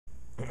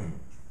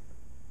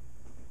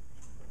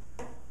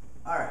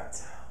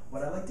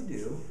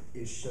do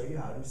is show you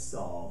how to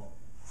solve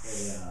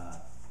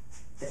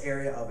the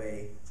area of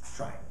a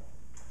triangle.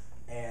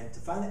 And to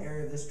find the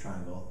area of this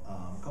triangle,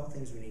 a couple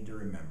things we need to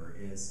remember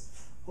is,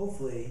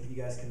 hopefully you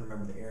guys can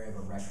remember the area of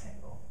a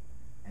rectangle.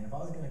 And if I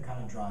was going to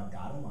kind of draw a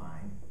dotted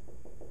line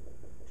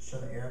to show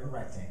the area of a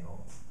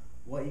rectangle,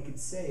 what you could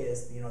say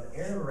is, the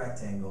area of a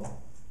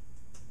rectangle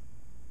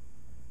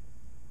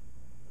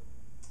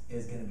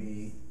is going to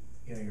be,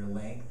 your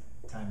length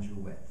times your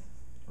width,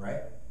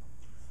 right?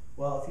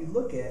 Well, if you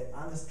look at,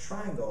 on this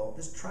triangle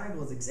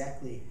is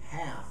exactly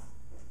half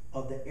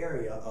of the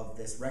area of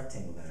this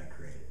rectangle that I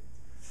created.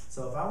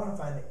 So if I want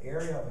to find the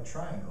area of a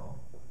triangle,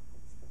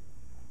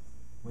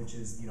 which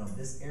is,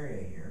 this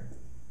area here,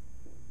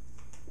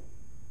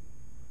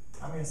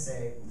 I'm going to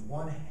say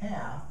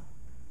 1/2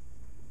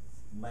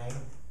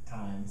 length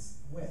times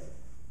width.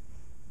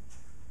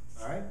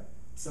 All right?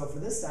 So for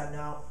this side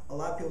now, a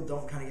lot of people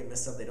don't kind of get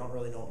messed up. They don't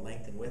really know what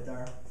length and width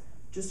are.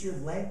 Just your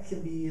length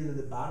can be either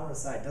the bottom or the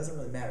side. It doesn't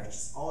really matter. It's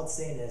just, all it's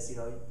saying is,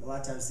 a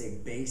lot of times say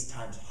base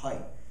times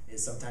height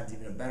is sometimes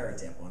even a better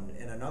example. And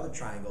in another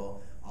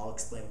triangle, I'll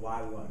explain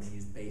why we want to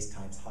use base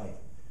times height.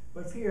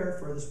 But here,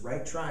 for this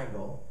right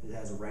triangle, it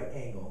has a right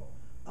angle,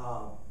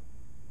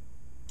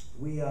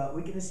 we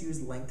can just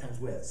use length times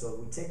width. So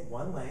we take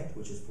one length,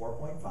 which is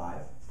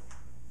 4.5,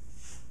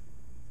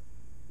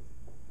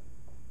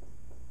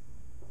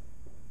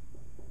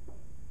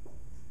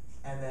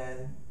 and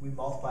then we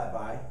multiply it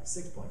by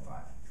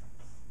 6.5.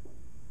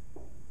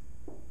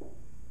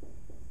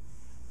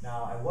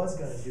 Now, I was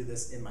going to do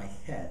this in my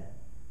head,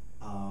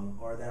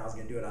 or then I was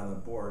going to do it on the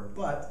board,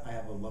 but I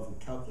have a lovely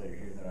calculator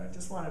here that I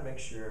just want to make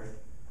sure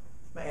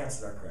my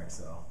answers are correct,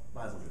 so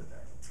might as well do it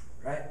there.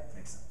 Right?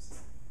 Makes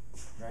sense.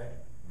 Right?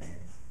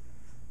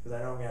 Because I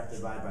know I'm going to have to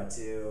divide by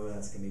 2, and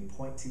that's going to be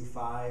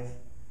 0.25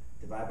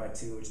 divided by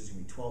 2, which is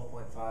going to be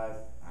 12.5.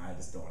 I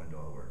just don't want to do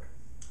all the work.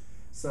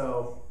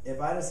 So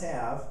if I just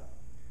have,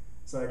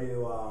 so I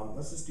do,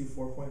 let's just do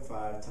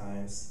 4.5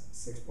 times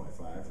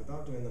 6.5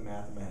 without doing the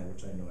math in my head,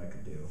 which I know I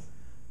could do.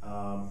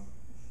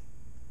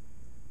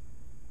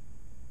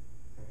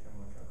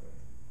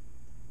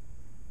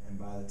 And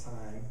by the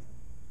time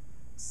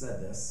I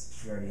said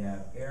this, you already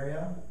have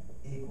area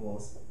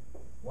equals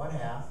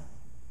 1/2.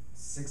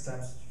 6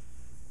 times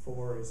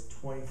 4 is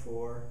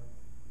 24.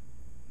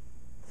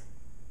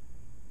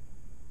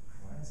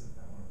 Why is it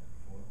not working?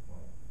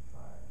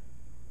 4.5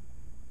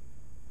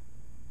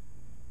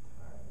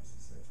 times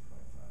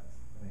 6.5.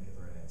 I'm going to get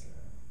the right answer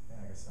there.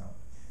 Yeah, I guess so.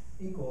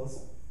 Equals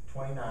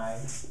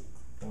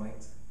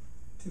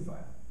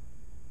 29.25.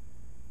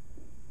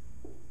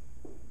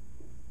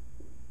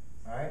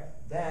 Alright,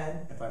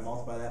 then if I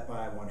multiply that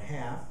by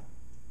 1/2,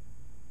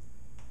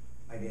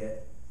 I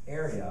get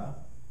area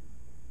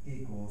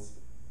equals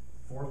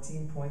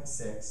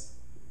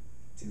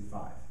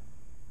 14.625.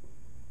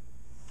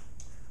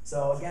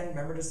 So again,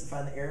 remember, just to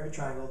find the area of a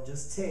triangle,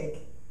 just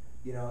take,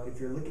 if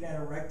you're looking at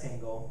a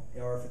rectangle,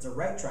 or if it's a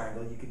right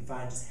triangle, you can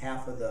find just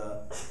half of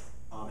the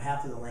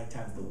length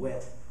times the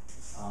width,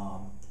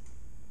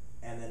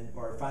 and then,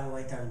 or find the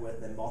length times width,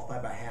 and then multiply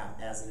by half,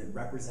 as it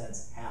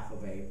represents half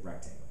of a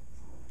rectangle.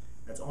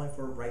 That's only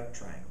for right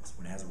triangles,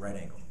 when it has a right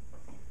angle.